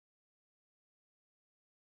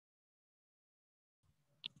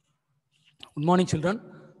Good morning, children.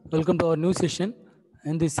 Welcome to our new session.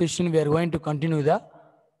 In this session, we are going to continue the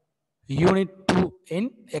Unit 2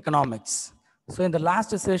 in Economics. So, in the last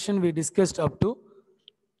session, we discussed up to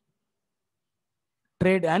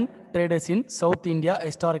trade and traders in South India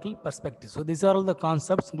historical perspective. So, these are all the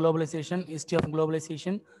concepts: globalization, history of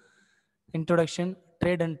globalization, introduction,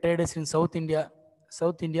 trade and traders in South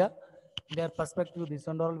India, their perspective. This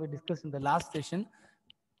and all we discussed in the last session.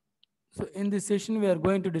 So in this session, we are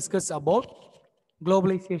going to discuss about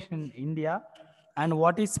globalization in India and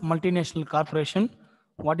what is multinational corporation,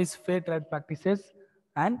 what is fair trade practices,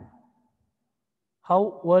 and how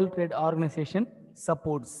World Trade Organization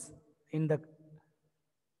supports in the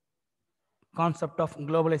concept of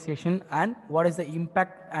globalization and what is the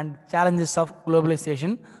impact and challenges of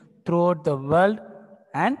globalization throughout the world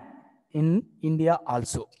and in India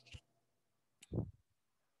also.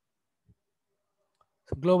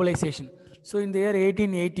 So globalization. So in the year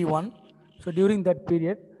 1881, so during that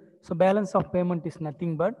period, so balance of payment is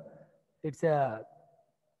nothing but it's a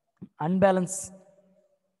unbalanced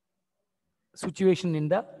situation in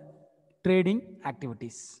the trading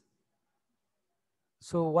activities.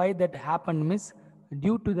 So why that happened means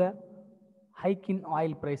due to the hike in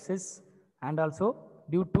oil prices and also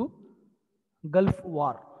due to Gulf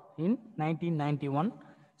War in 1991.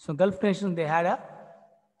 So Gulf nations, they had a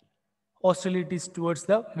hostilities towards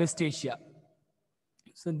the West Asia.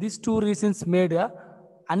 So these two reasons made a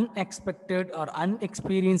unexpected or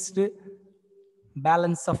unexperienced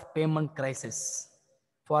balance of payment crisis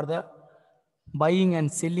for the buying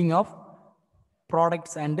and selling of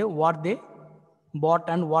products and what they bought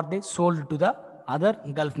and what they sold to the other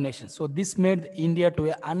Gulf nations. So this made India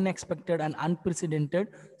to an unexpected and unprecedented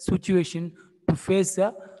situation to face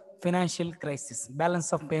a financial crisis,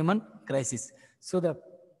 balance of payment crisis. So the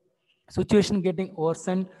situation getting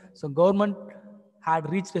worsened. So government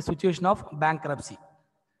had reached a situation of bankruptcy.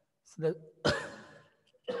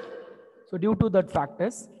 So due to that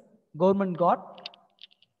factors, government got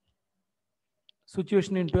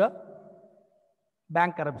situation into a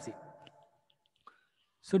bankruptcy.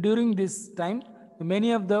 So during this time,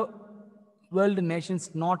 many of the world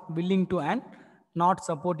nations not willing to and not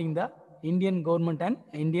supporting the Indian government and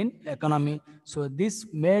Indian economy. So this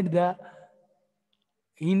made the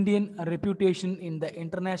Indian reputation in the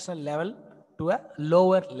international level to a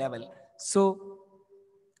lower level. So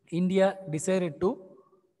India decided to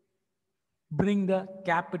bring the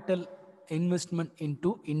capital investment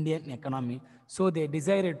into Indian economy. So they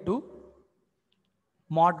decided to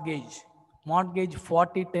mortgage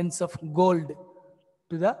 40 tons of gold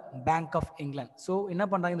to the Bank of England. So என்ன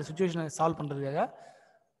பண்றாங்க இந்த சிச்சுவேஷனை solve பண்றதுக்காக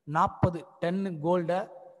 40 ton கோல்டை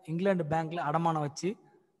இங்கிலாந்து பேங்க்ல அடமானம் வச்சு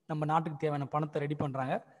நம்ம நாட்டுக்கு தேவையான பணத்தை ரெடி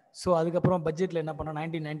பண்றாங்க. ஸோ அதுக்கப்புறம் பட்ஜெட்ல என்ன பண்றாங்க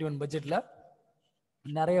 1991 பட்ஜெட்ல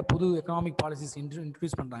நிறைய புது எக்கனாமிக் பாலிசிஸ்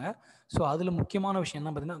இன்ட்ரடியூஸ் பண்ணுறாங்க. ஸோ அதில் முக்கியமான விஷயம்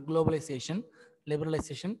என்ன பார்த்தீங்கன்னா globalisation,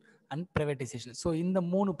 liberalisation and privatisation. So இந்த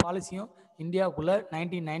 3 பாலிசியும் இந்தியாவுக்குள்ளே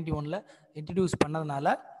 1991 இன்ட்ரடியூஸ்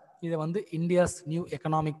பண்ணதுனால இதை வந்து இந்தியாஸ் நியூ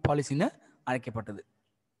எக்கனாமிக் பாலிசின்னு அழைக்கப்பட்டது.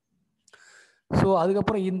 ஸோ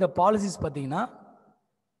அதுக்கப்புறம் இந்த பாலிசிஸ் பார்த்தீங்கன்னா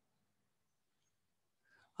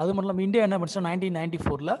அது மட்டும் இல்லாமல் இந்தியா என்ன பண்ணுச்சா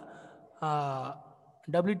 1994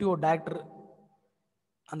 WTO டைரக்டர்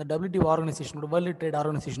அந்த WTO ஆர்கனைசேஷனோட வேர்ல்டு ட்ரேட்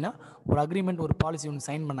ஆர்கனைசேஷனை ஒரு அக்ரிமெண்ட் ஒரு பாலிசி ஒன்று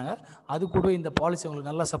சைன் பண்ணாங்க. அது கூட இந்த பாலிசி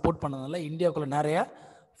அவங்களுக்கு நல்லா சப்போர்ட் பண்ணதுனால இந்தியாவுக்குள்ள நிறைய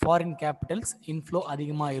ஃபாரின் கேபிட்டல்ஸ் இன்ஃப்ளோ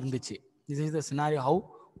அதிகமாக இருந்துச்சு. This is the scenario how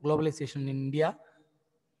globalisation in India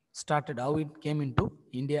started, how it came into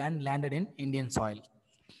India and landed in Indian soil.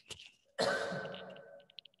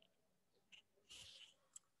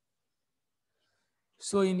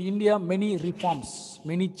 So in India, many reforms,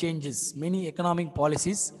 many changes, many economic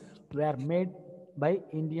policies were made by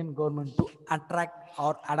Indian government to attract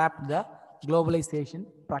or adapt the globalization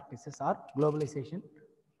practices or globalization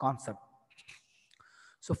concept.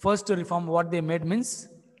 So first reform what they made means,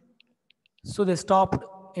 so they stopped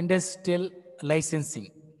industrial licensing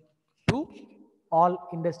to all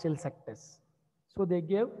industrial sectors. So they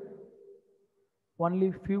gave only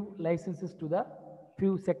few licenses to the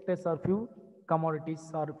few sectors or few commodities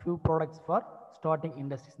or few products for starting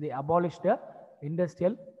industries. They abolished the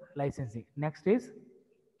industrial licensing. Next is,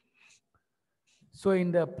 so in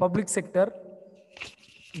the public sector,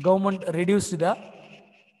 government reduced the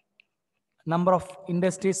number of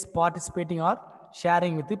industries participating or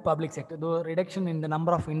sharing with the public sector. The reduction in the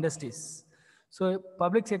number of industries. So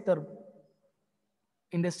public sector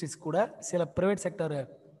industries கூட சில private sector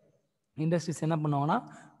industries என்ன பண்ணுவாங்கன்னா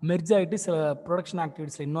merge ஆகிட்டு சில production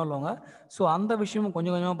ஆக்டிவிட்டீஸில் involve ஆவாங்க. So அந்த விஷயமும்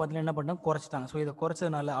கொஞ்சம் கொஞ்சமாக பார்த்தீங்கன்னா என்ன பண்ணாங்க, குறைச்சிட்டாங்க. ஸோ இதை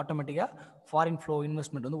குறைச்சதுனால ஆட்டோமேட்டிக்காக ஃபாரின் ஃப்ளோ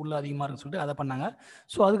இன்வெஸ்ட்மெண்ட் வந்து உள்ள அதிகமாக இருக்குன்னு சொல்லிட்டு அதை பண்ணாங்க.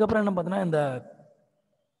 ஸோ அதுக்கப்புறம் என்ன பார்த்தீங்கன்னா இந்த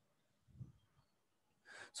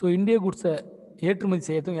ஸோ இந்திய குட்ஸை ஏற்றுமதி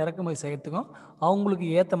செய்யறதுக்கும் இறக்குமதி செய்யறதுக்கும் அவங்களுக்கு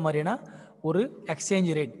ஏற்ற மாதிரியான ஒரு எக்ஸ்சேஞ்ச்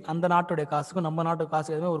ரேட், அந்த நாட்டுடைய காசுக்கும் நம்ம நாட்டு காசு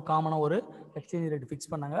எதுவுமே ஒரு காமனாக ஒரு எக்ஸ்சேஞ்ச் ரேட்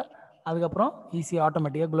ஃபிக்ஸ் பண்ணாங்க. அதுக்கப்புறம் ஈஸியாக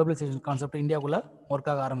ஆட்டோமேட்டிக்காக குளோபலைசேஷன் கான்செப்ட் இந்தியாவுக்குள்ளே ஒர்க்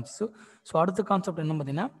ஆக ஆரம்பிச்சு. ஸோ அடுத்த கான்செப்ட் என்ன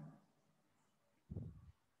பார்த்தீங்கன்னா,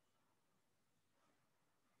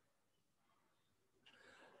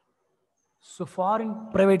 ஸோ ஃபாரின்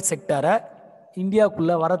ப்ரைவேட் செக்டரை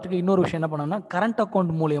இந்தியாவுக்குள்ளே வரத்துக்கு இன்னொரு விஷயம் என்ன பண்ணோம்னா, கரண்ட்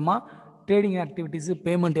அக்கௌண்ட் மூலயமா ட்ரேடிங் ஆக்டிவிட்டீஸு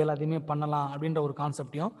பேமெண்ட் எல்லாத்தையுமே பண்ணலாம் அப்படின்ற ஒரு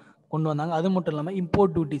கான்செப்டையும் கொண்டு வந்தாங்க. அது மட்டும் இல்லாமல்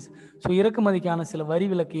இம்போர்ட் டியூட்டிஸ், ஸோ இறக்குமதிக்கான சில வரி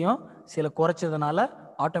விலக்கையும் சில குறைச்சதுனால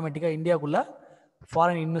ஆட்டோமேட்டிக்காக இந்தியாவுக்குள்ளே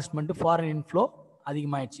ஃபாரின் இன்வெஸ்ட்மெண்ட்டு ஃபாரின் இன்ஃப்ளோ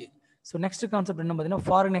அதிகமாகிடுச்சு. ஸோ நெக்ஸ்ட் கான்செப்ட் என்ன பார்த்தீங்கன்னா,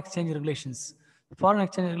 foreign exchange regulations. Foreign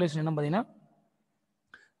exchange regulation என்ன பார்த்தீங்கன்னா,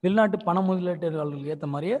 வெளிநாட்டு பண முதலீட்டாளர்களுக்கு ஏற்ற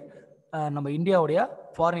மாதிரியே நம்ம இந்தியாவுடைய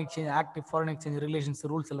foreign exchange act, foreign exchange regulations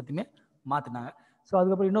rules எல்லாத்தையுமே மாற்றினாங்க. ஸோ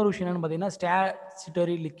அதுக்கப்புறம் இன்னொரு விஷயம் என்னென்னு பார்த்தீங்கன்னா,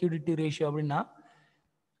 ஸ்டாச்சுட்டரி லிக்விடிட்டி ரேஷியோ அப்படின்னா,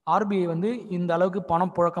 ஆர்பிஐ வந்து இந்த அளவுக்கு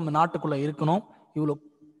பணம் புழக்கம் நாட்டுக்குள்ளே இருக்கணும்,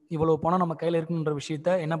 இவ்வளோ பணம் நம்ம கையில் இருக்குன்ற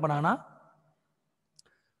விஷயத்த என்ன பண்ணாங்கன்னா,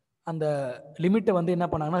 அந்த லிமிட்டை வந்து என்ன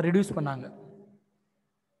பண்ணாங்கன்னா ரிடியூஸ் பண்ணாங்க.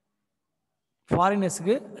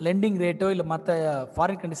 ஃபாரினர்ஸுக்கு லெண்டிங் ரேட்டோ இல்லை மற்ற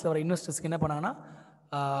ஃபாரின் கண்ட்ரீஸில் வர இன்வெஸ்டர்ஸ்க்கு என்ன பண்ணாங்கன்னா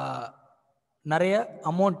நிறைய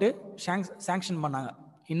அமௌண்ட்டு சேங்ஷன் பண்ணாங்க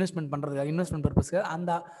இன்வெஸ்ட்மெண்ட் பண்ணுறதுக்காக, இன்வெஸ்ட்மெண்ட் பர்பஸ்க்கு.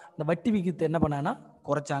 அந்த வட்டி விகிதத்தை என்ன பண்ணாங்கன்னா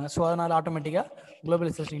குறைச்சாங்க. ஸோ அதனால் ஆட்டோமேட்டிக்காக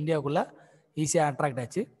குளோபலைசேஷன் இந்தியாவுக்குள்ளே ஈஸியாக அட்ராக்ட்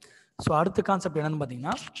ஆச்சு. ஸோ அடுத்த கான்செப்ட் என்னென்னு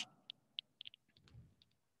பார்த்தீங்கன்னா,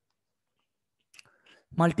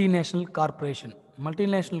 மல்டிநேஷ்னல் கார்பரேஷன்.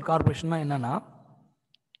 மல்டிநேஷ்னல் கார்பரேஷன்னா என்னென்னா,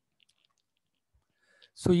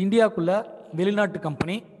 ஸோ இந்தியாவுக்குள்ளே வெளிநாட்டு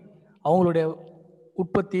கம்பெனி அவங்களுடைய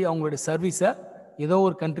உற்பத்தி, அவங்களுடைய சர்வீஸை ஏதோ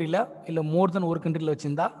ஒரு கண்ட்ரியில் இல்லை மோர் தென் ஒரு கண்ட்ரியில்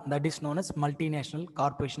வச்சுருந்தா that is known as multinational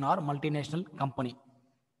corporation R multinational company.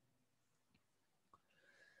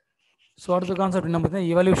 So அடுத்த கான்செப்ட் என்ன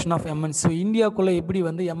பார்த்தீங்கன்னா, எவல்யூஷன் ஆஃப் எம்என்சி. ஸோ இந்தியாவுக்குள்ளே எப்படி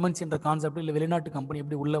வந்து எம்என்சின்ற கான்செப்ட் இல்லை வெளிநாட்டு கம்பெனி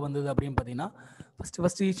எப்படி உள்ளே வந்தது அப்படின்னு பார்த்தீங்கன்னா,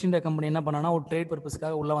 ஃபஸ்ட்டு ஈஸ்ட் இந்தியா கம்பெனி என்ன பண்ணான்னா ஒரு ட்ரேட்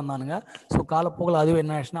பர்பஸ்க்காக உள்ளே வந்தானுங்க. ஸோ காலப்போக்கில் அதுவே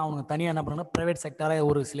என்ன ஆச்சுன்னா, அவங்க தனியாக என்ன பண்ணாங்கன்னா ப்ரைவேட் செக்டராக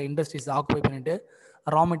ஒரு சில இண்டஸ்ட்ரீஸ் ஆக்குபை பண்ணிவிட்டு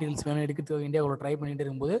ரா மெட்டீரியல்ஸ் வேணும் எடுக்கிறதுக்கு இந்தியாவுக்குள்ள ட்ரை பண்ணிட்டு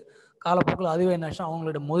இருக்கும்போது காலப்போக்கில் அதுவே என்ன ஆச்சுன்னா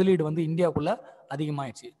அவங்களோட முதலீடு வந்து இந்தியாவுக்குள்ளே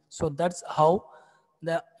அதிகமாகிடுச்சு. So that's how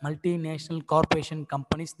the multinational corporation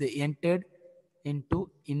companies they entered into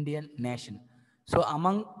Indian nation. So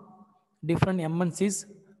among different MNCs,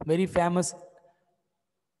 very famous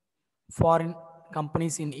foreign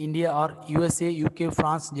companies in India are USA, UK,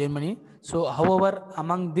 France, Germany. So however,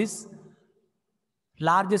 among this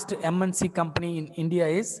largest MNC company in India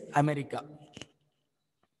is America.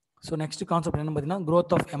 So next concept enna pathina,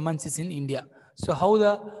 growth of MNCs in India. So how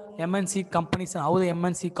the MNC companies and how the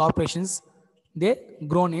MNC corporations they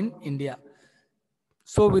grown in India.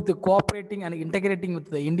 So with the cooperating and integrating with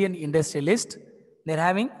the Indian industrialist, they are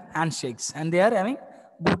having handshakes and they are having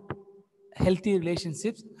good healthy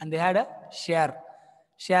relationships, and they had a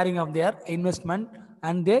sharing of their investment,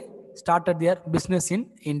 and they started their business in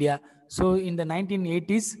India. So in the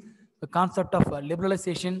 1980s, the concept of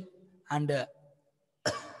liberalization and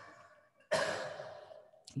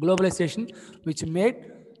globalization, which made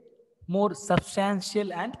more substantial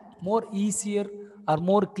and more easier or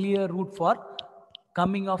more clear route for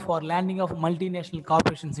coming of or landing of multinational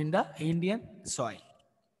corporations in the Indian soil.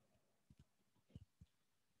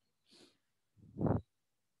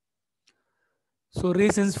 So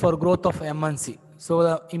reasons for growth of MNC. So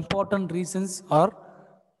the important reasons or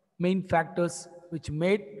main factors which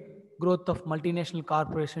made growth of multinational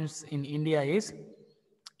corporations in India is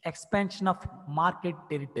expansion of market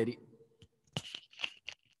territory.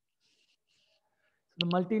 The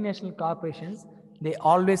multinational corporations, they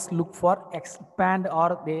always look for expand or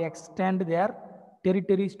they extend their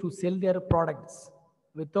territories to sell their products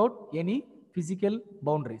without any physical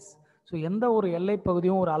boundaries. So எந்த ஒரு எல்லை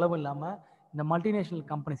பகுதியும் ஒரு அளவு இல்லாமல் இந்த multinational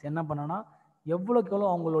companies என்ன பண்ணனா எவ்வளோக்கு எவ்வளோ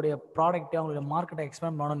அவங்களுடைய ப்ராடக்ட்டை அவங்களுடைய மார்க்கெட்டை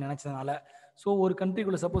எக்ஸ்பேண்ட் பண்ணணும்னு நினச்சதுனால, ஸோ ஒரு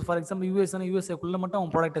கண்ட்ரிக்குள்ளே சப்போஸ் ஃபார் எக்ஸாம்பிள் யூஎஸ்ஏக்குள்ளே மட்டும்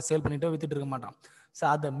அவன் ப்ராடக்ட்டை சேல் பண்ணிட்டு வித்துட்டு இருக்க மாட்டான். ஸோ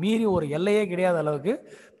அதை மீறி ஒரு எல்லையே கிடையாத அளவுக்கு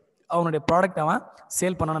அவனுடைய ப்ராடக்ட் அவன்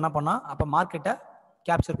சேல் பண்ணணும் என்ன பண்ணான், அப்போ மார்க்கெட்டை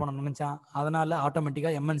கேப்சர் பண்ணணும்னு நினச்சான். அதனால்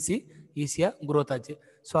ஆட்டோமேட்டிக்காக எம்என்சி ஈஸியாக க்ரோத் ஆச்சு.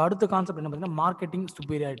 ஸோ அடுத்த கான்செப்ட் என்ன பார்த்தீங்கன்னா, marketing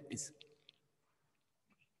சுப்பீரியாரிட்டிஸ்.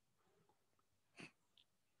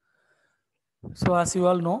 So as you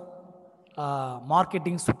all know,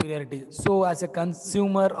 marketing superiority. So as a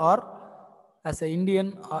consumer or as an Indian,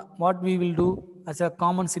 what we will do, as a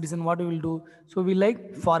common citizen, what we will do, so we like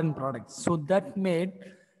foreign products. So that made,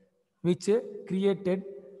 which created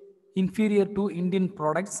inferior to Indian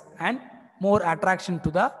products and more attraction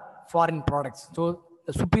to the foreign products. So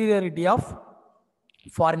the superiority of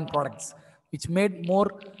foreign products, which made more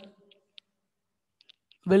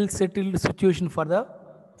well settled situation for the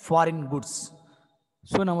foreign goods.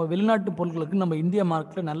 So நம்ம வெளிநாட்டு பொருட்களுக்கு நம்ம இந்திய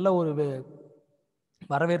மார்க்கெட்டில் நல்ல ஒரு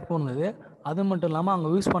வரவேற்பு இருந்தது. அது மட்டும் இல்லாமல் அவங்க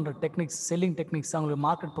யூஸ் பண்ணுற டெக்னிக்ஸ், செல்லிங் டெக்னிக்ஸ், அவங்களுக்கு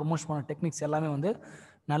மார்க்கெட் ப்ரொமோஷன் பண்ண டெக்னிக்ஸ் எல்லாமே வந்து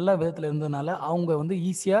நல்ல விதத்தில் இருந்ததுனால அவங்க வந்து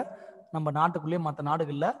ஈஸியாக நம்ம நாட்டுக்குள்ளேயே மற்ற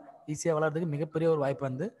நாடுகளில் ஈஸியாக வளர்றதுக்கு மிகப்பெரிய ஒரு வாய்ப்பு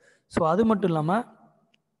வந்து. ஸோ அது மட்டும் இல்லாமல்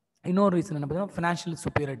இன்னொரு ரீசன் என்ன பார்த்தீங்கன்னா ஃபினான்ஷியல்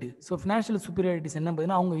சுப்பீரியாரிட்டி. ஸோ ஃபினான்ஷியல் சுப்பீரியாரிட்டிஸ் என்ன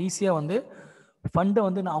பார்த்தீங்கன்னா அவங்க ஈஸியாக வந்து ஃபண்டை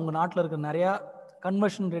வந்து அவங்க நாட்டில் இருக்கிற நிறையா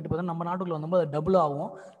கன்வர்ஷன் ரேட் பார்த்தீங்கன்னா நம்ம நாட்டுக்குள்ளே வந்தபோது அது டபுள் ஆகும்.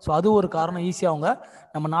 ஸோ அது ஒரு காரணம் ஈஸியாக அவங்க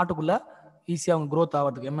நம்ம நாட்டுக்குள்ளே ஈஸியாக அவங்க க்ரோத்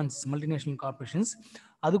ஆகிறதுக்கு எம்என்சிஸ் மல்டிநேஷனல் கார்பரேஷன்ஸ்.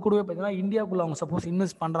 அது கூடவே பார்த்தீங்கன்னா இந்தியாவுக்குள்ளே அவங்க சப்போஸ்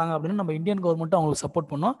இன்வெஸ்ட் பண்ணுறாங்க அப்படின்னா நம்ம இந்தியன் கவர்மெண்ட்டும் அவங்களுக்கு சப்போர்ட்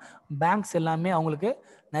பண்ணோம். பேங்க்ஸ் எல்லாமே அவங்களுக்கு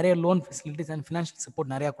நிறைய loan facilities and financial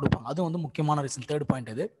support நிறையா கொடுப்பாங்க. அது வந்து முக்கியமான ரீசன். தேர்ட்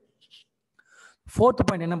பாயிண்ட் இது. ஃபோர்த்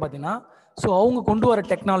பாயிண்ட் என்ன பார்த்தீங்கன்னா ஸோ அவங்க கொண்டு வர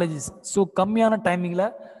டெக்னாலஜிஸ், ஸோ கம்மியான டைமிங்கில்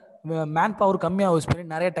மேன் பவர் கம்மியாக யூஸ் பண்ணி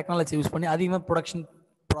நிறைய டெக்னாலஜி யூஸ் பண்ணி அதிகமாக ப்ரொடக்ஷன்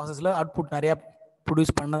ப்ராசஸில் அவுட்புட் நிறையா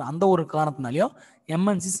ப்ரொடியூஸ் பண்ணது. அந்த ஒரு காரணத்தினாலையும்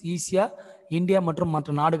எம்என்சிஸ் ஈஸியாக இந்தியா மற்றும்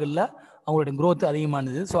மற்ற நாடுகளில் அவங்களுடைய க்ரோத்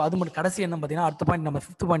அதிகமானது. ஸோ அது மட்டும் கடைசி என்ன பார்த்தீங்கன்னா அடுத்த பாயிண்ட் நம்ம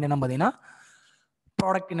ஃபிஃப்த் பாயிண்ட் என்ன பார்த்தீங்கன்னா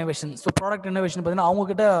product innovation. So product innovation பார்த்தீங்கன்னா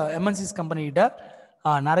அவங்கக்கிட்ட எம்என்சிஸ் கம்பெனிகிட்ட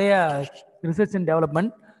நிறைய ரிசர்ச் அண்ட்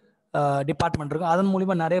டெவலப்மெண்ட் டிபார்ட்மெண்ட் இருக்கும். அதன்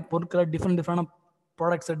மூலிமா நிறைய பொருட்களை டிஃப்ரெண்டான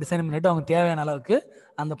ப்ராடக்ட்ஸை டிசைன் பண்ணிட்டு அவங்க தேவையான அளவுக்கு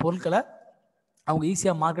அந்த பொருட்களை அவங்க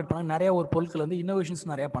ஈஸியாக மார்க்கெட் பண்ணாங்க. நிறைய ஒரு பொருட்கள் வந்து இன்னோவேஷன்ஸ்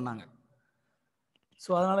நிறையா பண்ணாங்க. ஸோ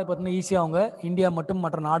அதனால் பார்த்தீங்கன்னா ஈஸியாக அவங்க இந்தியா மற்றும்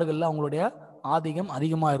மற்ற நாடுகளில் அவங்களுடைய ஆதிக்கம்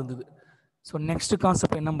அதிகமாக இருந்தது. ஸோ நெக்ஸ்ட்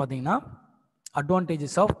கான்செப்ட் என்னன்னு பார்த்தீங்கன்னா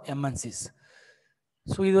அட்வான்டேஜஸ் ஆஃப் எம்என்சிஸ்.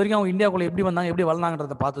 ஸோ இது வரைக்கும் அவங்க இந்தியாவுக்குள்ளே எப்படி வந்தாங்க, எப்படி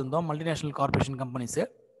வளர்ந்தாங்கன்றதை பார்த்துருந்தோம் மல்டிநேஷனல் கார்பரேஷன் கம்பெனிஸு.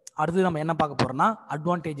 அடுத்து நம்ம என்ன பார்க்க போகிறோம்னா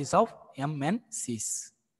அட்வான்டேஜஸ் ஆஃப் எம்என்சிஸ்.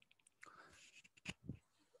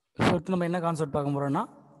 ஸோ அடுத்து நம்ம என்ன கான்செப்ட் பார்க்க போகிறோம்னா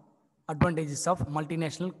advantages of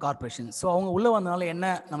multinational corporation. So அவங்க உள்ளே வந்தனால என்ன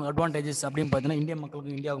நமக்கு அட்வான்டேஜஸ் அப்படின்னு பார்த்தீங்கன்னா இந்திய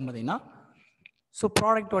மக்களுக்கு இந்தியாவுக்கு பார்த்தீங்கன்னா ஸோ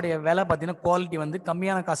ப்ராடக்டோடைய விலை பார்த்தீங்கன்னா குவாலிட்டி வந்து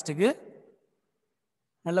கம்மியான காஸ்ட்டுக்கு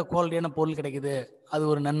நல்ல குவாலிட்டியான பொருள் கிடைக்குது, அது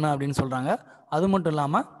ஒரு நன்மை அப்படின்னு சொல்கிறாங்க. அது மட்டும்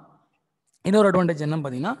இல்லாமல் இன்னொரு அட்வான்டேஜ் என்னன்னு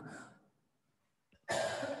பார்த்தீங்கன்னா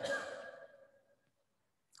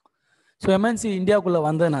ஸோ எம்என்சி இந்தியாவுக்குள்ளே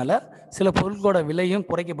வந்ததுனால சில பொருட்களோட விலையும்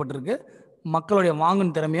குறைக்கப்பட்டிருக்கு, மக்களுடைய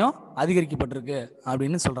வாங்கும் திறமையும் அதிகரிக்கப்பட்டிருக்கு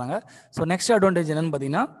அப்படின்னு சொல்கிறாங்க. ஸோ நெக்ஸ்ட் அட்வான்டேஜ் என்னன்னு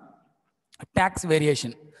பார்த்தீங்கன்னா டேக்ஸ்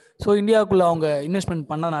வேரியேஷன். ஸோ இந்தியாவுக்குள்ளே அவங்க இன்வெஸ்ட்மெண்ட்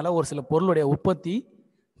பண்ணதுனால ஒரு சில பொருளுடைய உற்பத்தி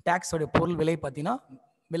டேக்ஸோடைய பொருள் விலை பார்த்தீங்கன்னா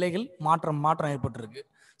விலைகள் மாற்றம் ஏற்பட்டிருக்கு.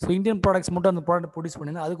 ஸோ இந்தியன் ப்ராடக்ட்ஸ் மட்டும் அந்த ப்ராடக்ட் ப்ரொடியூஸ்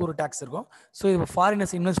பண்ணியிருந்தா அதுக்கு ஒரு டேக்ஸ் இருக்கும். ஸோ இப்போ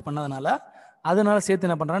ஃபாரினர்ஸ் இன்வெஸ்ட் பண்ணதுனால அதனால சேர்த்து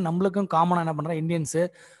என்ன பண்ணுறாங்க, நம்மளுக்கும் காமனாக என்ன பண்ணுறாங்க இந்தியன்ஸு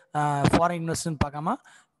ஃபாரின் இன்வெஸ்ட்மெண்ட் பார்க்காம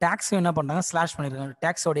டேக்ஸும் என்ன பண்ணுறாங்க ஸ்லாஷ் பண்ணியிருக்காங்க.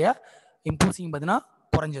 டேக்ஸோடைய இம்போசிங் பார்த்தீங்கன்னா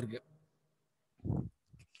குறைஞ்சிருக்கு.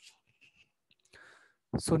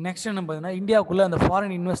 ஸோ நெக்ஸ்ட் என்ன பார்த்தீங்கன்னா இந்தியாவுக்குள்ளே அந்த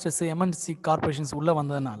ஃபாரின் இன்வெஸ்டர்ஸ் எம்என்சி கார்பரேஷன்ஸ் உள்ளே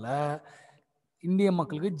வந்ததுனால இந்திய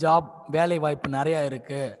மக்களுக்கு ஜாப் வேலை வாய்ப்பு நிறையா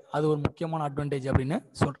இருக்குது, அது ஒரு முக்கியமான அட்வான்டேஜ் அப்படின்னு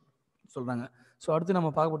சொல்கிறாங்க. ஸோ அடுத்து நம்ம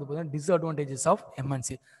பார்க்க போகிறது பார்த்தீங்கன்னா disadvantages of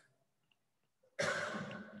MNC.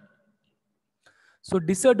 So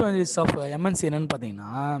disadvantages of MNC என்னன்னு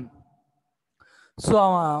பார்த்தீங்கன்னா ஸோ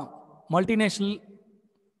அவன் மல்டிநேஷ்னல்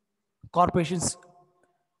கார்பரேஷன்ஸ்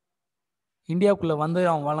இந்தியாவுக்குள்ளே வந்து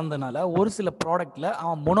அவன் வளர்ந்தனால ஒரு சில ப்ராடக்டில்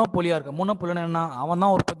அவன் மொனோபோலியாக இருக்கான். மொனோபோலினா என்ன, அவன்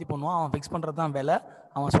தான் உற்பத்தி பண்ணுவான், அவன் ஃபிக்ஸ் பண்ணுறது தான் விலை,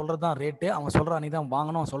 அவன் சொல்கிறது தான் ரேட்டு, அவன் சொல்கிற அன்றைக்கி தான்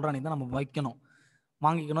வாங்கணும், அவன் சொல்கிற அன்றைக்கி தான் நம்ம வாங்கிக்கணும்,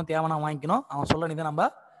 தேவைன்னா வாங்கிக்கணும், அவன் சொல்கிற அன்றைக்கி தான் நம்ம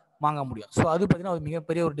வாங்க முடியும். ஸோ அது பார்த்தீங்கன்னா ஒரு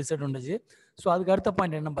மிகப்பெரிய ஒரு டிஸ்அட்வான்டேஜ். ஸோ அதுக்கு அடுத்த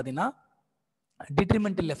பாயிண்ட் என்ன பார்த்தீங்கன்னா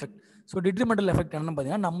detrimental effect. So detrimental effect என்னன்னு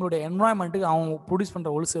பார்த்தீங்கன்னா நம்மளுடைய என்வாயன்மெண்ட்டுக்கு அவங்க ப்ரொடியூஸ்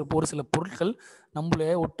பண்ணுற ஒரு சில பொருட்கள்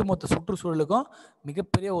நம்மளுடைய ஒட்டுமொத்த சுற்றுச்சூழலுக்கும்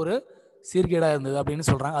மிகப்பெரிய ஒரு சீர்கேடாக இருந்தது அப்படின்னு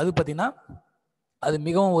சொல்கிறாங்க. அது பார்த்தீங்கன்னா அது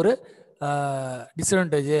மிகவும் ஒரு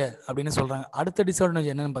டிஸ்அட்வான்டேஜ் அப்படின்னு சொல்கிறாங்க. அடுத்த டிஸ்அட்வான்டேஜ்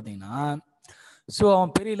என்னன்னு பார்த்தீங்கன்னா ஸோ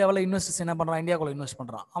அவன் பெரிய லெவலில் இன்வெஸ்டர்ஸ் என்ன பண்ணுறான், இந்தியாவுக்குள்ள இன்வெஸ்ட்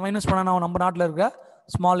பண்ணுறான். அவன் இன்வெஸ்ட் பண்ணால் அவன் நம்ம நாட்டில் இருக்க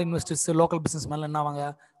ஸ்மால் இன்வெஸ்டர்ஸ் லோக்கல் பிஸ்னஸ் மேலே என்ன ஆவாங்க,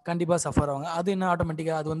 கண்டிப்பாக சஃபர் ஆவாங்க. அது என்ன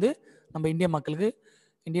ஆட்டோமேட்டிக்காக அது வந்து நம்ம இந்திய மக்களுக்கு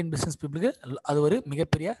இந்தியன் பிஸ்னஸ் பீப்புளுக்கு அது ஒரு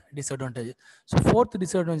மிகப்பெரிய டிஸ்அட்வான்டேஜ். ஸோ ஃபோர்த்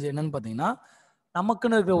டிஸ்அட்வான்டேஜ் என்னன்னு பார்த்தீங்கன்னா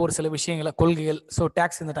நமக்குன்னு இருக்கிற ஒரு சில விஷயங்களை கொள்கைகள், ஸோ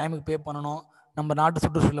டேக்ஸ் இந்த டைமுக்கு பே பண்ணணும், நம்ம நாட்டு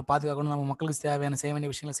சுற்றுச்சூழலை பாதுகாக்கணும், நம்ம மக்களுக்கு தேவையான செய்ய வேண்டிய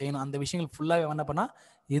விஷயங்களை செய்யணும், அந்த விஷயங்கள் ஃபுல்லாக என்ன பண்ணால்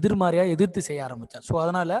எதிர்மாறியாக எதிர்த்து செய்ய ஆரம்பித்தான். ஸோ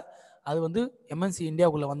அதனால் அது வந்து எம்என்சி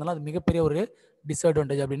இந்தியாவுக்குள்ளே வந்தாலும் அது மிகப்பெரிய ஒரு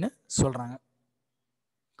டிஸ்அட்வான்டேஜ் அப்படின்னு சொல்கிறாங்க.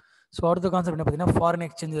 ஸோ அடுத்த கான்செப்ட் என்ன பார்த்தீங்கன்னா foreign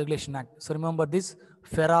exchange regulation act. So remember this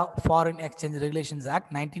ஃபெரா foreign exchange regulations act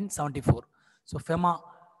 1974. So FEMA.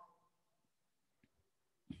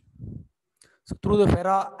 So through the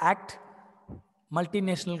FERA Act,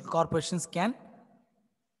 multinational corporations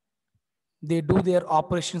they do their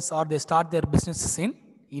operations or they start their businesses in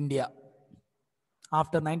India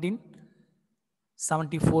after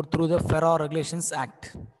 1974 through the FERA Regulations Act.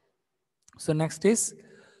 So next is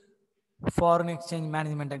Foreign Exchange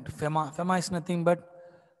Management Act, FEMA. FEMA is nothing but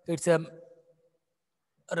it's a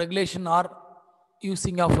regulation or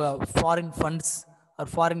using of foreign funds or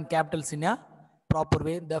foreign capitals in a proper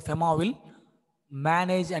way, the FEMA will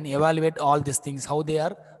manage and evaluate all these things, how they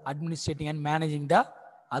are administrating and managing the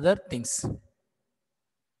other things.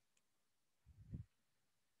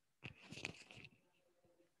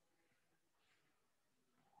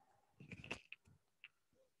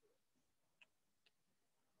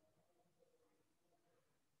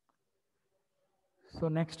 So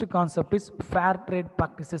next concept is fair trade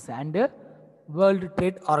practices and World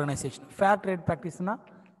Trade Organization. Fair trade practice-னா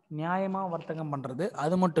நியாயமா வர்த்தகம் பண்றது.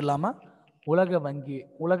 அது மட்டும் இல்லாம உலக வங்கி,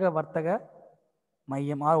 உலக வர்த்தக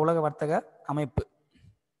மையம், உலக வர்த்தக அமைப்பு.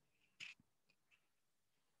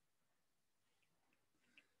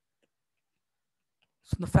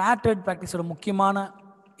 ஸோ இந்த ஃபேர் ட்ரேட் ப்ராக்டிஸோட முக்கியமான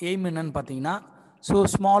எய்ம் என்னன்னு பார்த்தீங்கன்னா, so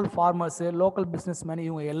small farmers, local business man,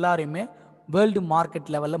 இவங்க எல்லாரையுமே வேர்ல்டு மார்க்கெட்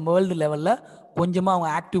லெவலில், வேர்ல்டு லெவலில் கொஞ்சமாக அவங்க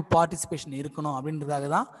ஆக்டிவ் பார்ட்டிசிபேஷன் இருக்கணும் அப்படின்றதாக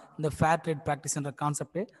தான் இந்த ஃபேர் ட்ரேட் ப்ராக்டிஸ்ன்ற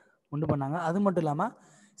கான்செப்டே கொண்டு பண்ணாங்க. அது மட்டும் இல்லாமல்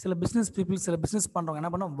சில பிஸ்னஸ் பீப்புள், சில பிஸ்னஸ் பண்ணுறவங்க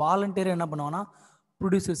என்ன பண்ணுவோம், வாலண்டியராக என்ன பண்ணுவாங்கன்னா,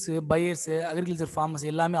 ப்ரொடியூசர்ஸு, பையர்ஸு, அக்ரிகல்ச்சர் ஃபார்மர்ஸ்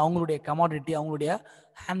எல்லாமே அவங்களுடைய கமாடிட்டி, அவங்களுடைய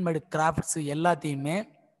ஹேண்ட்மேடு கிராஃப்ட்ஸு எல்லாத்தையுமே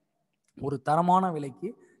ஒரு தரமான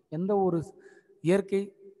விலைக்கு, எந்த ஒரு இயற்கை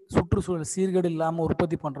சுற்றுச்சூழல் சீர்கேடு இல்லாமல்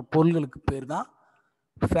உற்பத்தி பண்ணுற பொருள்களுக்கு பேர் தான்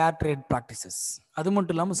ஃபேர் ட்ரேட் ப்ராக்டிசஸ். அது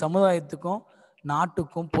மட்டும் இல்லாமல் சமுதாயத்துக்கும்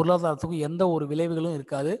நாட்டுக்கும் பொருளாதாரத்துக்கும் எந்த ஒரு விளைவுகளும்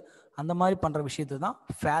இருக்காது. அந்த மாதிரி பண்ணுற விஷயத்தை தான்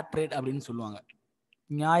ஃபேர் ட்ரேட் அப்படின்னு சொல்லுவாங்க,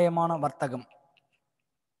 நியாயமான வர்த்தகம்.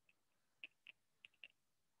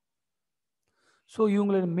 ஸோ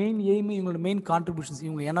இவங்களோட மெயின் எய்ம், இவங்களோட மெயின் கான்ட்ரிபியூஷன்ஸ்,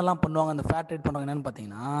 இவங்க என்னெல்லாம் பண்ணுவாங்க, அந்த ஃபேர் ட்ரேட் பண்ணுவாங்க என்னென்னு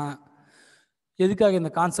பார்த்தீங்கன்னா, எதுக்காக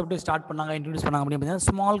இந்த கான்செப்டே ஸ்டார்ட் பண்ணாங்க, இன்ட்ரடியூஸ் பண்ணாங்க அப்படின்னு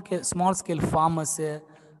பார்த்தீங்கன்னா, ஸ்மால் ஸ்கேல் ஃபார்மர்ஸு,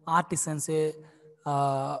 ஆர்டிசன்ஸு,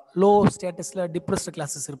 லோ ஸ்டேட்டஸில் டிப்ரெஸ்டு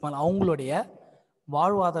கிளாஸஸ் இருப்பாங்க, அவங்களுடைய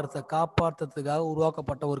வாழ்வாதாரத்தை காப்பாற்றுறதுக்காக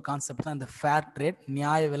உருவாக்கப்பட்ட ஒரு கான்செப்ட் தான் இந்த ஃபேர் ட்ரேட்,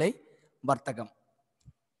 நியாய விலை வர்த்தகம்.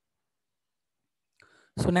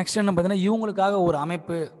 ஸோ நெக்ஸ்ட் என்ன பார்த்தீங்கன்னா, இவங்களுக்காக ஒரு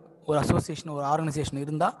அமைப்பு, ஒரு அசோசியேஷன், ஒரு ஆர்கனைசேஷன்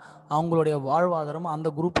இருந்தால் அவங்களுடைய வாழ்வாதாரமும் அந்த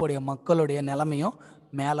குரூப்போடைய மக்களுடைய நிலைமையும்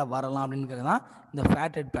மேலே வரலாம் அப்படின்றது தான் இந்த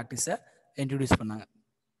ஃபேர் ட்ரேட் ப்ராக்டிஸை இன்ட்ரடியூஸ் பண்ணாங்க.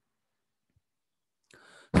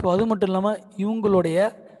 ஸோ அது மட்டும் இல்லாமல் இவங்களுடைய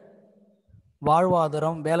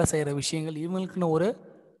வாழ்வாதாரம், வேலை செய்கிற விஷயங்கள், இவங்களுக்குன்னு ஒரு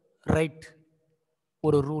ரைட்,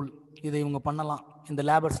 ஒரு ரூல், இதை இவங்க பண்ணலாம், இந்த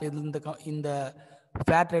லேபர்ஸ், இந்த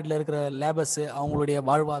ஃபேர் ட்ரேடில் இருக்கிற லேபர்ஸு அவங்களுடைய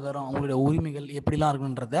வாழ்வாதாரம், அவங்களுடைய உரிமைகள் எப்படிலாம்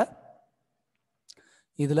இருக்குன்றத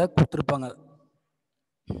இதில் கொடுத்துருப்பாங்க.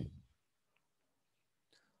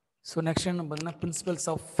 ஸோ நெக்ஸ்ட் என்ன பார்த்தீங்கன்னா, principles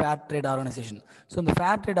of fair trade organisation. So இந்த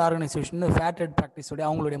ஃபேர் ட்ரேட் ஆர்கனைசேஷன், இந்த ஃபேர் ட்ரேட் ப்ராக்டிஸோடைய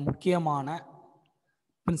அவங்களுடைய முக்கியமான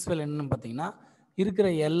பிரின்சிபல் என்னன்னு பார்த்தீங்கன்னா, இருக்கிற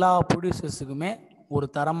எல்லா ப்ரொடியூசர்ஸுக்குமே ஒரு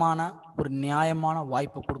தரமான, ஒரு நியாயமான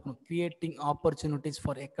வாய்ப்பை கொடுக்கணும். Creating opportunities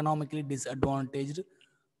for economically disadvantaged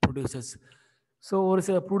producers. So ஒரு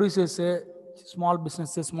சில producers, small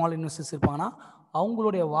business, small investors இருப்பாங்கன்னா,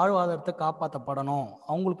 அவங்களுடைய வாழ்வாதாரத்தை காப்பாற்றப்படணும்,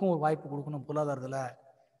 அவங்களுக்கும் ஒரு வாய்ப்பு கொடுக்கணும் பொருளாதாரத்தில்,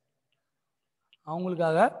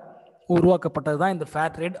 அவங்களுக்காக உருவாக்கப்பட்டது தான் இந்த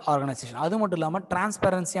ஃபேர் ட்ரேட் ஆர்கனைசேஷன். அது மட்டும் இல்லாமல்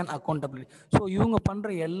டிரான்ஸ்பரன்சி அண்ட் அக்கௌண்டபிலிட்டி. ஸோ இவங்க பண்ணுற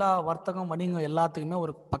எல்லா வர்த்தகம், வணிகம் எல்லாத்துக்குமே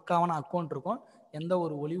ஒரு பக்காவான அக்கௌண்ட் இருக்கும், எந்த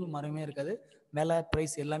ஒரு ஒளிவு மறைவுமே இருக்காது, விலை,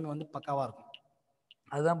 ப்ரைஸ் எல்லாமே வந்து பக்காவாக இருக்கும்.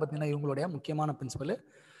 அதுதான் பார்த்தீங்கன்னா இவங்களுடைய முக்கியமான பிரின்சிபல்.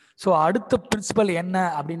 ஸோ அடுத்த பிரின்சிபல் என்ன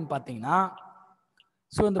அப்படின்னு பார்த்தீங்கன்னா,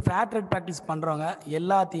 ஸோ இந்த ஃபேர் ட்ரேட் ப்ராக்டிஸ் பண்ணுறவங்க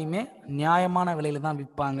எல்லாத்தையுமே நியாயமான விலையில் தான்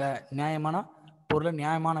விற்பாங்க, நியாயமான பொருளை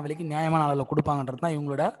நியாயமான விலைக்கு நியாயமான அளவில் கொடுப்பாங்கன்றது தான்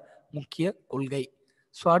இவங்களோட முக்கிய கொள்கை.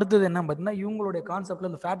 ஸோ அடுத்தது என்ன பார்த்தீங்கன்னா, இவங்களுடைய கான்செப்டில்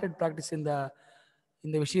இந்த ஃபேர் ட்ரேட் ப்ராக்டிஸ்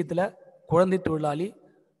இந்த விஷயத்தில் குழந்தை தொழிலாளி,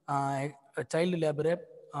 child labour,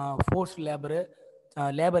 force labour,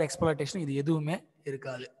 labour exploitation இது எதுவுமே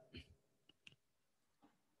இருக்காது.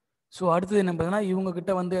 ஸோ அடுத்தது என்ன பார்த்தீங்கன்னா,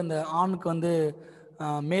 இவங்கக்கிட்ட வந்து அந்த ஆணுக்கு வந்து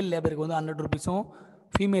மேல் லேபருக்கு வந்து 100 ருபீஸும்,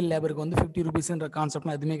 ஃபீமேல் லேபருக்கு வந்து 50 ருபீஸுன்ற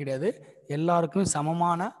கான்செப்ட்லாம் எதுவுமே கிடையாது. எல்லாருக்கும்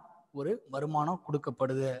சமமான ஒரு வருமானம்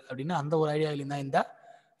கொடுக்கப்படுது அப்படின்னு அந்த ஒரு ஐடியாவிலேருந்து தான் இந்த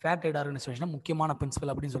ஃபேர் ட்ரேட் ஆர்கனைசேஷன் முக்கியமான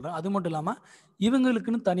பிரின்சிபல் அப்படின்னு சொல்கிறாங்க. அது மட்டும் இல்லாமல்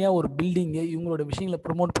இவங்களுக்குன்னு தனியாக ஒரு பில்டிங்கு, இவங்களோட விஷயங்களை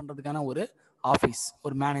ப்ரொமோட் பண்ணுறதுக்கான ஒரு ஆஃபீஸ்,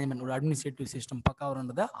 ஒரு மேனேஜ்மெண்ட், ஒரு அட்மினிஸ்ட்ரேட்டிவ் சிஸ்டம் பக்கா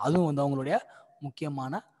வருன்றதை அதுவும் வந்து அவங்களுடைய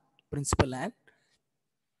முக்கியமான principal and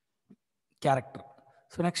character.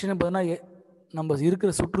 So next என்ன பார்த்தீங்கன்னா, நம்ம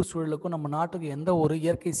இருக்கிற சுற்றுச்சூழலுக்கும் நம்ம நாட்டுக்கு எந்த ஒரு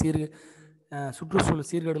இயற்கை சுற்றுச்சூழல்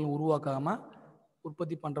சீர்கேடுகளும் உருவாக்காமல்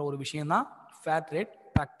உற்பத்தி பண்ணுற ஒரு விஷயம்தான் fair trade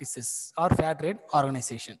practices R fair trade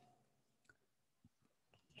organisation.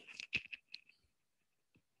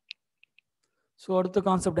 So அடுத்த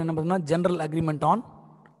கான்செப்ட் என்ன பார்த்தீங்கன்னா, general agreement on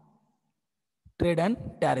trade and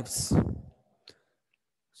tariffs.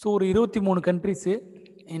 So ஒரு 23 countries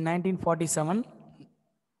in 1947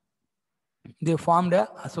 they formed a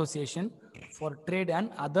association for trade and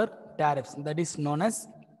other tariffs, that is known as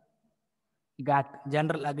GATT,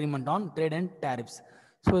 General Agreement on Trade and Tariffs.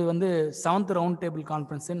 So இது வந்து 7th round table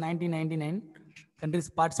conference 1999 countries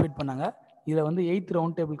participate பண்ணாங்க. இதில் வந்து 8th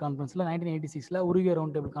round table கான்ஃபரன்ஸில் 1986 Uruguay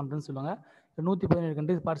round table conference சொல்லுவாங்க. 117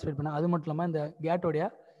 countries participate பண்ணாங்க. அது மட்டும் இல்லாமல் இந்த கேட்டோடைய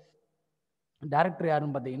டைரக்டர்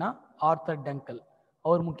யாருன்னு பார்த்தீங்கன்னா ஆர்த்தர் டங்கல்.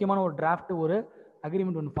 அவர் முக்கியமான ஒரு டிராஃப்ட் ஒரு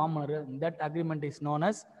அக்ரிமெண்ட் ஒன்று ஃபார்ம் பண்ணாரு. That agreement is known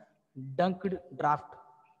as டங்க்டு draft.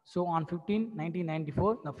 So on 15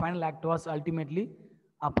 1994 the final act was ultimately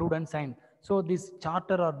approved and signed. So this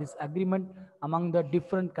charter or this agreement among the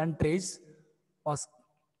different countries was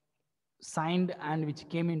signed and which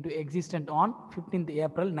came into existence on 15th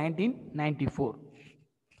April 1994.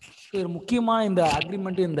 So இது முக்கியமான இந்த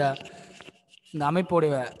agreement இந்த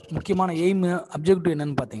அமைப்போடைய முக்கியமான aim objective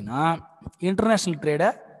என்னன்னு பார்த்தீங்கன்னா international ட்ரேடை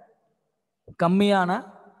கம்மியான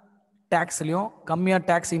டேக்ஸ்லையும் கம்மியாக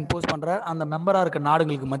tax impose பண்ணுற அந்த மெம்பராக இருக்க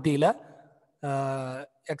நாடுகளுக்கு மத்தியில்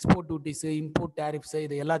எக்ஸ்போர்ட் டியூட்டிஸு இம்போர்ட் டேரிஃப்ஸு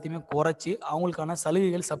இது எல்லாத்தையுமே குறைச்சி அவங்களுக்கான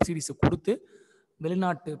சலுகைகள் சப்சிடிஸை கொடுத்து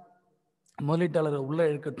வெளிநாட்டு முதலீட்டாளர்கள் உள்ள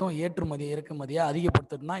இழுக்கட்டும் ஏற்றுமதி இறக்குமதியை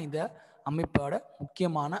அதிகப்படுத்துறதுனா இந்த அமைப்போட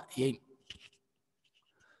முக்கியமான aim.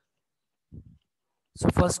 So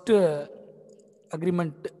first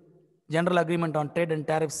agreement general agreement on trade and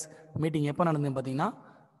tariffs meeting எப்போ நடந்ததுன்னு பார்த்தீங்கன்னா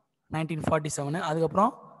 1947.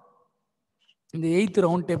 அதுக்கப்புறம் இந்த 8th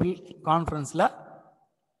ரவுண்ட் டேபிள் கான்ஃபரன்ஸில்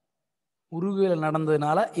உருகுவேல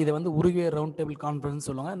நடந்ததுனால இதை வந்து உருகுவே ரவுண்ட் டேபிள் கான்ஃபரன்ஸ்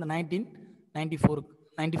சொல்லுவாங்க. இந்த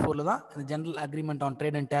 1994 தான் இந்த general agreement on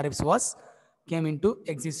trade and tariffs was game in to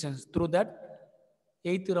existence through that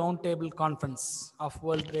 8th round table conference of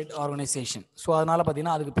world trade organisation. So அதனால்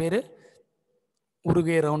பார்த்தீங்கன்னா அதுக்கு பேர்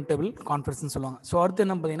உருகுவே ரவுண்ட் டேபிள் கான்ஃபரன்ஸ்னு சொல்லுவாங்க. ஸோ அடுத்து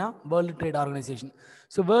என்ன பார்த்தீங்கன்னா world trade organisation.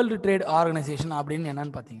 So world trade organisation அப்படின்னு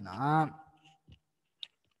என்னன்னு பார்த்தீங்கன்னா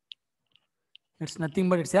it's nothing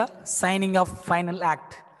but it's a signing of final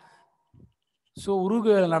act. So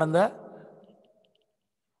உருகுவேல நடந்த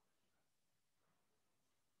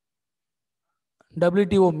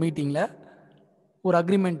WTO மீட்டிங்கில் ஒரு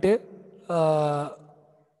அக்ரிமெண்ட்டு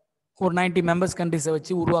ஒரு 90 மெம்பர்ஸ் கண்ட்ரிஸை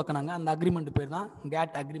வச்சு உருவாக்குனாங்க. அந்த அக்ரிமெண்ட் பேர் தான்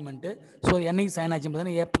கேட் அக்ரிமெண்ட்டு. ஸோ என்னைக்கு சைன் ஆச்சுன்னு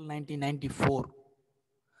பார்த்தீங்கன்னா April 1994.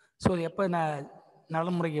 ஸோ எப்போ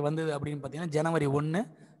நடைமுறைக்கு வந்தது அப்படின்னு பார்த்தீங்கன்னா January 1,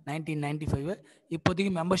 1995.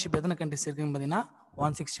 இப்போதைக்கு மெம்பர்ஷிப் எத்தனை கண்ட்ரிஸ் இருக்குன்னு பார்த்தீங்கன்னா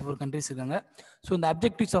 164 கண்ட்ரிஸ் இருக்காங்க. ஸோ இந்த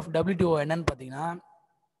அப்ஜெக்டிவ்ஸ் ஆஃப் WTO என்னன்னு பார்த்தீங்கன்னா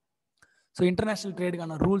ஸோ இன்டர்நேஷ்னல்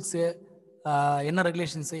ட்ரேடுக்கான ரூல்ஸு என்ன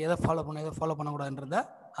ரெகுலேஷன்ஸு எதை ஃபாலோ பண்ணணும் எதை ஃபாலோ பண்ணக்கூடாதுன்றத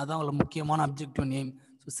அதுதான் அவங்களோட முக்கியமான objective name.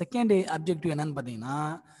 So second objective என்னன்னு பார்த்தீங்கன்னா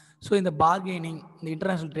ஸோ இந்த பார்கெனிங் இந்த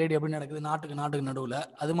இன்டர்நேஷ்னல் ட்ரேட் எப்படி நடக்குது நாட்டுக்கு நடுவில்,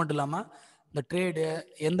 அது மட்டும் இல்லாமல் இந்த ட்ரேடு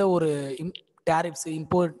எந்த ஒரு டேரிஃப்ஸு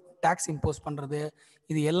டேக்ஸ் இம்போஸ் பண்ணுறது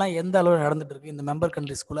இது எல்லாம் எந்த அளவில் நடந்துட்டு இருக்கு இந்த மெம்பர்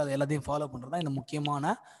கண்ட்ரிஸ்குள்ளே அது எல்லாத்தையும் ஃபாலோ பண்ணுறது தான் இந்த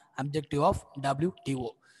முக்கியமான அப்ஜெக்டிவ் ஆஃப் WTO.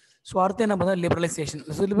 ஸோ அடுத்து என்ன பார்த்தா லிபரலைசேஷன்.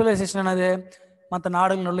 ஸோ லிபரலைசேஷன் என்னது மற்ற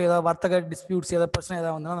நாடுகளில் ஏதாவது வர்த்தக டிஸ்பியூட்ஸ் ஏதாவது பிரச்சனை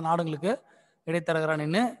ஏதாவது வந்தால் அந்த நாடுகளுக்கு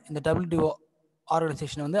இடைத்தரகரானு இந்த WTO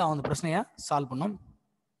ஆர்கனைசேஷன் வந்து அவங்க பிரச்சனையை சால்வ் பண்ணும்.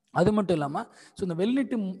 அது மட்டும் இல்லாமல் ஸோ இந்த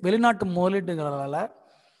வெளிநாட்டு முதலீட்டுகளால்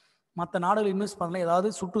மற்ற நாடுகள் இன்வெஸ்ட் பண்ணல ஏதாவது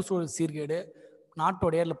சுற்றுச்சூழல் சீர்கேடு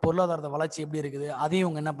நாட்டோடைய இல்லை பொருளாதார வளர்ச்சி எப்படி இருக்குது அதையும்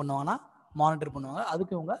இவங்க என்ன பண்ணுவாங்கன்னா மானிட்டர் பண்ணுவாங்க,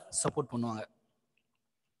 அதுக்கு இவங்க சப்போர்ட் பண்ணுவாங்க.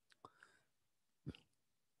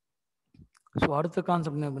 ஸோ அடுத்த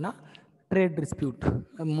கான்செப்ட் என்ன அப்படின்னா ட்ரேட் டிஸ்பியூட்,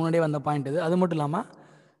 முன்னாடியே வந்த பாயிண்ட் இது. அது மட்டும் இல்லாமல்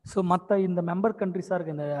ஸோ மற்ற இந்த மெம்பர் கண்ட்ரிஸாக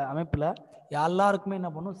இருக்க இந்த அமைப்பில் எல்லாருக்குமே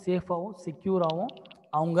என்ன பண்ணும் சேஃபாகவும் செக்யூராகவும்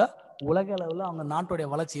அவங்க உலக அளவில் அவங்க நாட்டுடைய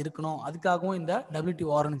வளர்ச்சி இருக்கணும், அதுக்காகவும் இந்த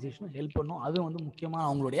WTO ஆர்கனைசேஷன் ஹெல்ப் பண்ணும். அதுவும் வந்து முக்கியமான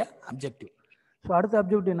அவங்களுடைய அப்ஜெக்டிவ். ஸோ அடுத்த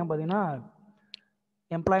அப்ஜெக்டிவ் என்ன பார்த்தீங்கன்னா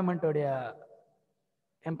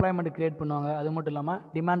எம்ப்ளாய்மெண்ட் கிரியேட் பண்ணுவாங்க. அது மட்டும் இல்லாமல்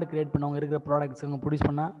டிமாண்ட் கிரியேட் பண்ணுவாங்க இருக்கிற ப்ராடக்ட்ஸ் அவங்க ப்ரொடியூஸ்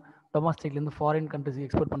பண்ணால் டொமஸ்டிக்லேருந்து ஃபாரின் கண்ட்ரிஸுக்கு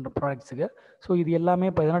எக்ஸ்போர்ட் பண்ணுற ப்ராடக்ட்ஸுக்கு. ஸோ இது எல்லாமே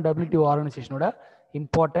பார்த்தீங்கன்னா WTO ஆர்கனைசேஷனோட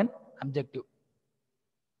important objective.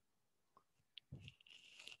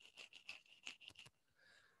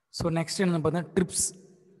 So next என்ன பார்த்தீங்கன்னா drips,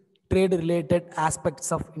 trade related aspects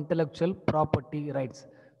of intellectual property rights.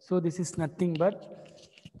 So this is nothing but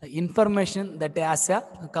information that has a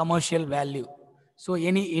commercial value. So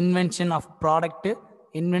any invention of product,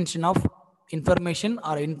 invention of information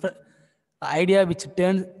or idea which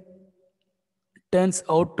turns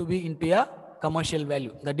out to be into a commercial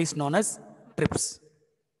value, that is known as TRIPS.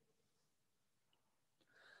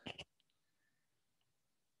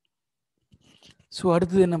 So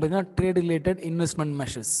அடுத்தது என்ன பார்த்தீங்கன்னா trade related investment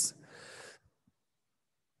measures.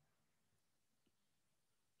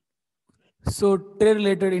 So trade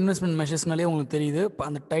related investment மெஷர்ஸ்னாலே உங்களுக்கு தெரியுது,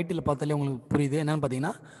 அந்த title பார்த்தாலே உங்களுக்கு புரியுது என்னென்னு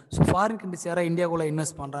பார்த்தீங்கன்னா ஸோ ஃபாரின் கண்ட்ரிஸ் யாராவது இந்தியாவுக்குள்ளே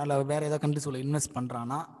இன்வெஸ்ட் பண்ணுறான் இல்லை வேறு ஏதாவது கண்ட்ரிஸ்குள்ளே இன்வெஸ்ட்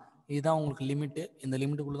பண்ணுறான்னா இதுதான் உங்களுக்கு லிமிட்டு, இந்த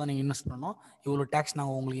லிமிட்டுக்குள்ளே தான் நீங்கள் இன்வெஸ்ட் பண்ணணும், இவ்வளோ டேக்ஸ்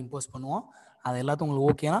நாங்கள் உங்களுக்கு இம்போஸ் பண்ணுவோம், அது எல்லாத்தையும் உங்களுக்கு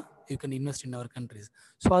ஓகேனா you can invest in our countries.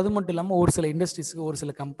 So அது மட்டும் இல்லாமல் ஒரு சில இண்டஸ்ட்ரீஸுக்கு ஒரு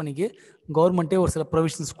சில கம்பெனிக்கு கவர்மெண்ட்டே ஒரு சில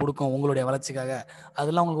ப்ரொவிஷன்ஸ் கொடுக்கும் உங்களுடைய வளர்ச்சிக்காக,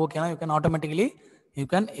 அதெல்லாம் உங்களுக்கு ஓகேனா you can automatically you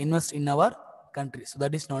can invest in our country. So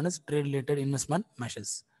that is known as trade related investment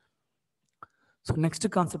measures. So next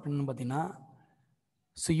concept என்னன்னு பார்த்தீங்கன்னா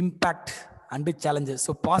so impact and challenges.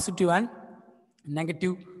 So positive and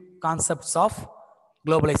negative concepts of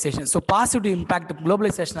globalization. So positive impact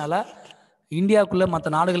globalizationனால இந்தியாவுக்குள்ள மற்ற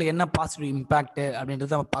நாடுகள் என்ன positive impact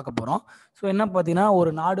அப்படின்றத நம்ம பார்க்க போகிறோம். So என்ன பார்த்தீங்கன்னா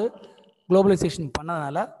ஒரு நாடு குளோபலைசேஷன்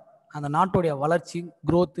பண்ணதுனால அந்த நாட்டுடைய வளர்ச்சி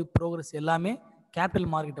க்ரோத்து ப்ரோக்ரஸ் எல்லாமே கேபிட்டல்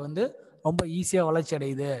மார்க்கெட் வந்து ரொம்ப ஈஸியாக வளர்ச்சி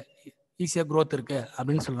அடையுது, ஈஸியாக க்ரோத் இருக்குது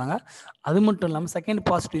அப்படின்னு சொல்கிறாங்க. அது மட்டும் இல்லாமல் செகண்ட்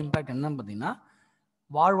பாசிட்டிவ் இம்பேக்ட் என்னன்னு பார்த்தீங்கன்னா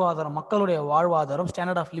வாழ்வாதாரம், மக்களுடைய வாழ்வாதாரம்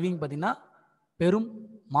ஸ்டாண்டர்ட் ஆஃப் லிவிங் பார்த்தீங்கன்னா பெரும்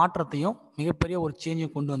மாற்றத்தையும் மிகப்பெரிய ஒரு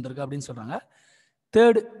சேஞ்சையும் கொண்டு வந்திருக்கு அப்படின்னு சொல்கிறாங்க.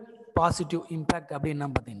 தேர்டு பாசிட்டிவ் இம்பேக்ட் அப்படின்னு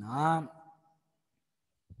என்ன பார்த்தீங்கன்னா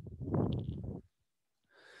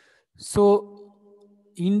ஸோ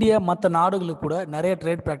இந்தியா மற்ற நாடுகளுக்கு கூட நிறைய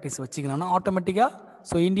ட்ரேட் ப்ராக்டிஸ் வச்சுக்கணும்னா ஆட்டோமேட்டிக்காக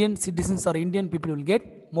so Indian citizens R Indian people will get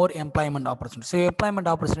more employment opportunity. So employment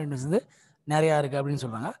opportunities வந்து நிறையா இருக்குது அப்படின்னு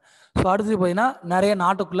சொல்கிறாங்க. ஸோ அடுத்தது பார்த்தீங்கன்னா நிறைய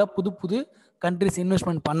நாட்டுக்குள்ளே புது புது கண்ட்ரிஸ்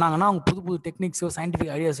இன்வெஸ்ட்மெண்ட் பண்ணாங்கன்னா அவங்க புது புது டெக்னிக்ஸோ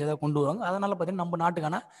சயின்டிஃபிக் ஐடியாஸ் ஏதாவது கொண்டு வருவாங்க. அதனால் பார்த்தீங்கன்னா நம்ம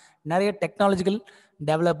நாட்டுக்கான நிறைய டெக்னாலஜிக்கல்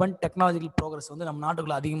டெவலப்மெண்ட், டெக்னாலஜிக்கல் ப்ரோக்ரஸ் வந்து நம்ம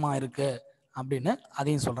நாட்டுக்குள்ளே அதிகமாக இருக்குது அப்படின்னு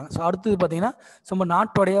அதையும் சொல்கிறாங்க. ஸோ அடுத்தது பார்த்தீங்கன்னா நம்ம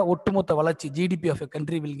நாட்டுடைய ஒட்டுமொத்த வளர்ச்சி GDP of a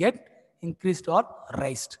country will get increased R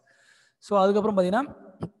raised. So அதுக்கப்புறம் பார்த்தீங்கன்னா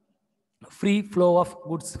free flow of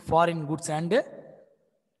goods, foreign goods and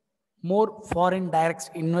more foreign direct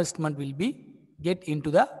investment will be get in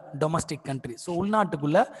to the domestic country. So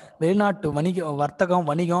உள்நாட்டுக்குள்ள வெளிநாட்டு வர்த்தகம்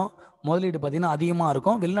வணிகம் முதலீடு பார்த்தீங்கன்னா அதிகமாக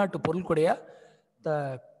இருக்கும். வெளிநாட்டு பொருட்களுடைய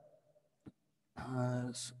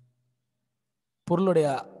பொருளுடைய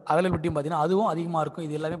அவைலபிலிட்டியும் பார்த்தீங்கன்னா அதுவும் அதிகமாக இருக்கும்.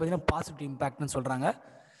 இது எல்லாமே பார்த்தீங்கன்னா பாசிட்டிவ் இம்பேக்ட்னு சொல்கிறாங்க.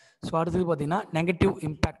 ஸோ அடுத்தது பார்த்தீங்கன்னா negative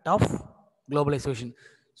impact of globalisation.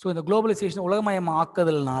 So இந்த குளோபலைசேஷன் உலகமயம்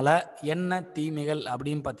ஆக்குதல்னால என்ன தீமைகள்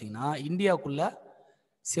அப்படின்னு பார்த்தீங்கன்னா இந்தியாவுக்குள்ள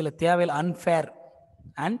சில தேவையில் unfair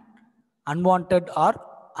and unwanted or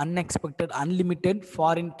unexpected unlimited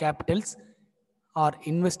foreign capitals are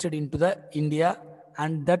invested into the India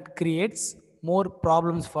and that creates more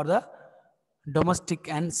problems for the domestic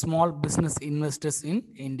and small business investors in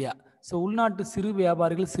India. So உள்நாட்டு சிறு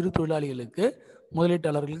வியாபாரிகள் சிறு தொழிலாளிகளுக்கு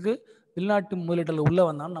முதலீட்டாளர்களுக்கு வெளிநாட்டு முதலீட்டாளர் உள்ளே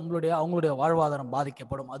வந்தாலும் அவங்களுடைய வாழ்வாதாரம்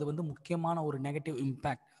பாதிக்கப்படும். அது வந்து முக்கியமான ஒரு நெகட்டிவ்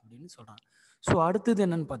இம்பேக்ட் அப்படின்னு சொல்கிறாங்க. ஸோ அடுத்தது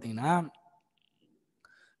என்னன்னு பார்த்தீங்கன்னா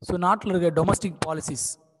ஸோ நாட்டில் இருக்க டொமஸ்டிக் பாலிசிஸ்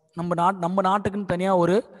நம்ம நாட்டுக்குன்னு தனியாக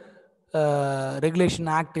ஒரு ரெகுலேஷன்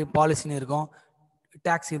ஆக்ட் பாலிசின்னு இருக்கும்.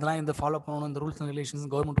 டேக்ஸ் இதெல்லாம் இந்த ஃபாலோ பண்ணணும், இந்த ரூல்ஸ் அண்ட் ரெகுலேஷன்ஸ்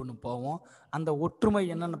கவர்மெண்ட் ஒன்று போவோம். அந்த ஒற்றுமை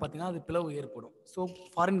என்னென்னு பார்த்தீங்கன்னா அது பிளவு ஏற்படும். ஸோ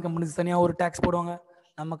ஃபாரின் கம்பெனிஸ் தனியாக ஒரு டேக்ஸ் போடுவாங்க,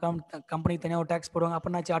 நம்ம கம்பெனிக்கு தனியாக ஒரு டேக்ஸ் போடுவாங்க.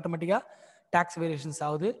 அப்படின்னாச்சு ஆட்டோமேட்டிக்காக டேக்ஸ் வேரியேஷன்ஸ்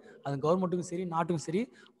ஆகுது. அது கவர்மெண்ட்டுக்கும் சரி நாட்டுக்கும் சரி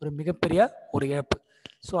ஒரு மிகப்பெரிய ஒரு இழப்பு.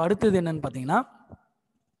 ஸோ அடுத்தது என்னன்னு பார்த்தீங்கன்னா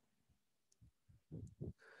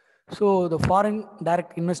ஸோ இந்த foreign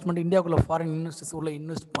direct investment இந்தியாவுக்குள்ள foreign investors உள்ள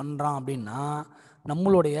இன்வெஸ்ட் பண்ணுறான் அப்படின்னா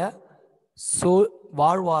நம்மளுடைய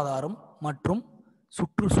வாழ்வாதாரம் மற்றும்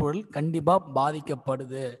சுற்றுச்சூழல் கண்டிப்பாக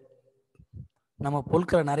பாதிக்கப்படுது. நம்ம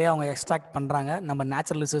பொருட்களை நிறையா அவங்க எக்ஸ்ட்ராக்ட் பண்ணுறாங்க, நம்ம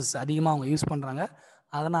நேச்சுரல் ரிசோர்ஸ் அதிகமாக அவங்க யூஸ் பண்ணுறாங்க.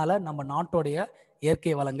 அதனால் நம்ம நாட்டோடைய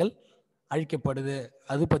இயற்கை வளங்கள் அழிக்கப்படுது.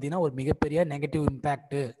 அது பார்த்திங்கன்னா ஒரு மிகப்பெரிய நெகட்டிவ்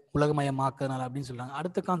இம்பேக்ட்டு உலகமயமாக்குறதுனால அப்படின்னு சொல்கிறாங்க.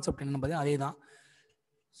 அடுத்த கான்செப்ட் என்னென்னு பார்த்தீங்கன்னா அதே தான்.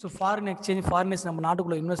 ஸோ ஃபாரின் எக்ஸ்சேஞ்ச் ஃபாரினர்ஸ் நம்ம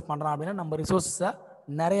நாட்டுக்குள்ளே இன்வெஸ்ட் பண்ணுறோம் அப்படின்னா நம்ம ரிசோர்ஸை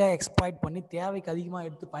நிறையா எக்ஸ்ப்ளாய்ட் பண்ணி தேவைக்கு அதிகமாக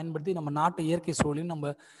எடுத்து பயன்படுத்தி நம்ம நாட்டு இயற்கை சூழலையும்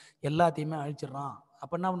நம்ம எல்லாத்தையுமே அழிச்சிடறோம்.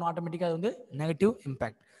 அப்படின்னா ஆட்டோமேட்டிக்காக அது வந்து நெகட்டிவ்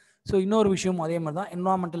இம்பேக்ட். ஸோ இன்னொரு விஷயம் அதே மாதிரி தான்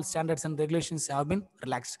environmental standards and regulations have been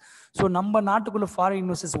relaxed. So நம்ம நாட்டுக்குள்ளே ஃபாரின்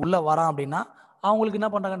இன்வெஸ்டர்ஸ் உள்ளே வரான் அப்படின்னா அவங்களுக்கு என்ன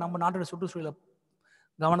பண்ணுறாங்க, நம்ம நாட்டோட சுற்றுச்சூழலை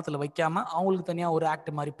கவனத்தில் வைக்காமல் அவங்களுக்கு தனியாக ஒரு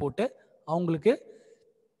ஆக்ட் மாதிரி போட்டு அவங்களுக்கு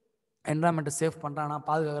என்வரான்மெண்ட்டை சேஃப் பண்ணுறானா,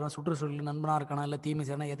 பாதுகாக்கிறான், சுற்றுச்சூழலுக்கு நண்பனாக இருக்கானா இல்லை தீமை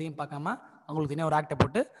செய்யறானா எதையும் பார்க்காம அவங்களுக்கு தனியாக ஒரு ஆக்டை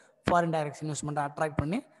போட்டு ஃபாரின் டைரக்ட் இன்வெஸ்ட்மெண்ட்டை அட்ராக்ட்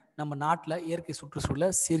பண்ணி நம்ம நாட்டில் இயற்கை சுற்றுச்சூழலை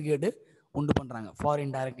சீர்கேடு உண்டு பண்ணுறாங்க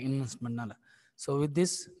foreign direct இன்வெஸ்ட்மெண்ட்னால. So with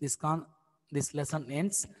this lesson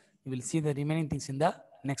ends. You will see the remaining things in the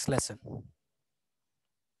next lesson.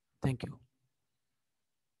 Thank you.